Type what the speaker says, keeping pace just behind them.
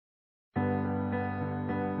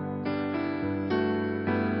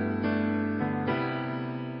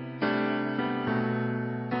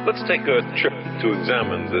Let's take a trip to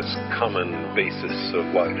examine this common basis of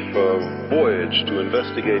life, a voyage to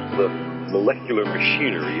investigate the molecular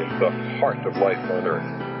machinery at the heart of life on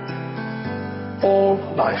Earth. All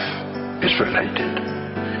life is related,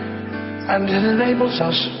 and it enables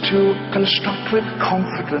us to construct with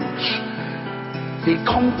confidence the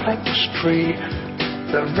complex tree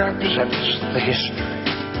that represents the history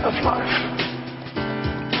of life.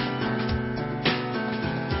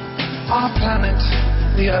 Our planet,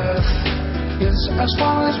 the Earth, is, as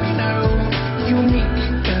far as we know, unique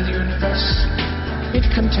in the universe. It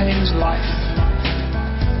contains life.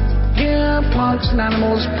 Here, plants and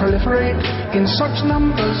animals proliferate in such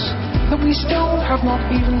numbers that we still have not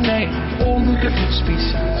even named all the different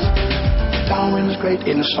species. Darwin's great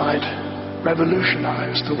insight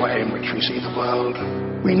revolutionized the way in which we see the world.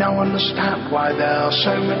 We now understand why there are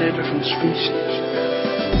so many different species.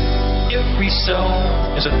 Every cell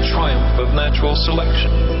is a triumph of natural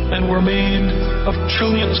selection, and we're made of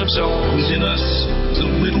trillions of cells. In us is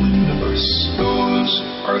a little universe. Those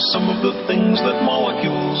are some of the things that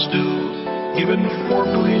molecules do. Given 4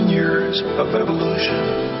 billion years of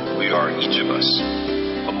evolution, we are, each of us,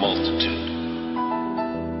 a multitude.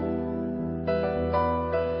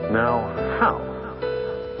 Now, how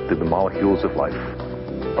did the molecules of life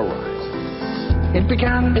arise? It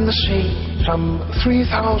began in the sea some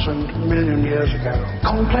 3,000 million years ago.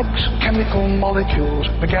 Complex chemical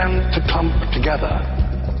molecules began to clump together.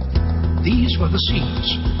 These were the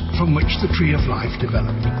seeds from which the tree of life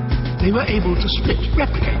developed. They were able to split,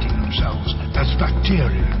 replicating themselves as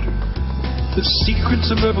bacteria. The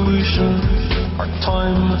secrets of evolution are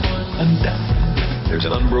time and death. There's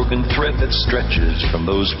an unbroken thread that stretches from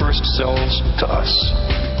those first cells to us.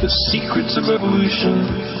 The secrets of evolution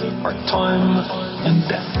are time and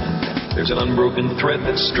death. There's an unbroken thread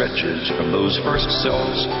that stretches from those first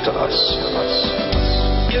cells to us.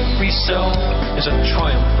 Every cell is a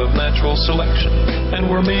triumph of natural selection, and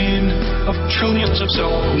we're made of trillions of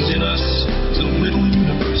cells. In us is a little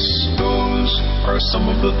universe. Those are some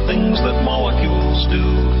of the things that molecules do.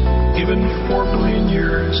 Given 4 billion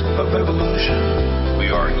years of evolution,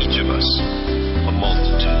 we are, each of us, a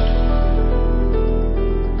multitude.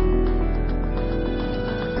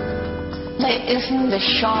 There isn't a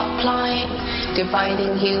sharp line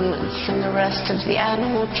dividing humans from the rest of the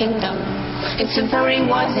animal kingdom. It's a very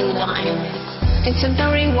wuzzy line. It's a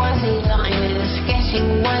very wuzzy line. It's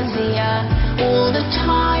getting wuzzier all the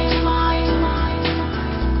time.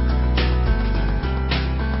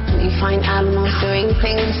 We find animals doing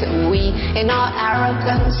things that we, in our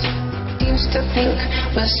arrogance, used to think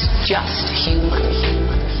was just human.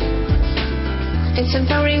 It's a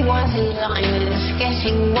very wuzzy line, and it's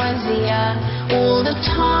getting wuzzier all the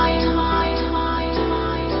time.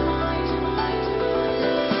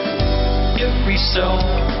 Every cell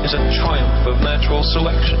is a triumph of natural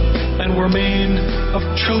selection, and we're made of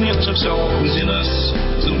trillions of cells. In us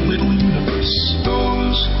is a little universe.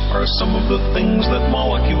 Those are some of the things that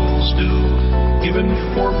molecules do. Given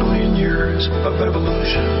 4 billion years of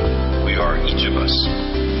evolution, we are, each of us,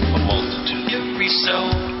 a multitude. Every cell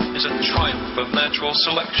is a triumph of natural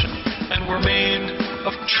selection, and we're made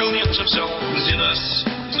of trillions of cells. In us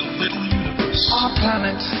is a little universe. Our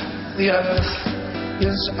planet, the Earth,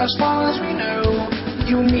 is, as far as we know,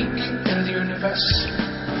 unique in the universe.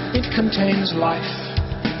 It contains life.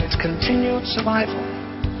 Its continued survival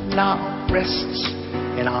now rests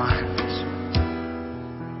in our hands.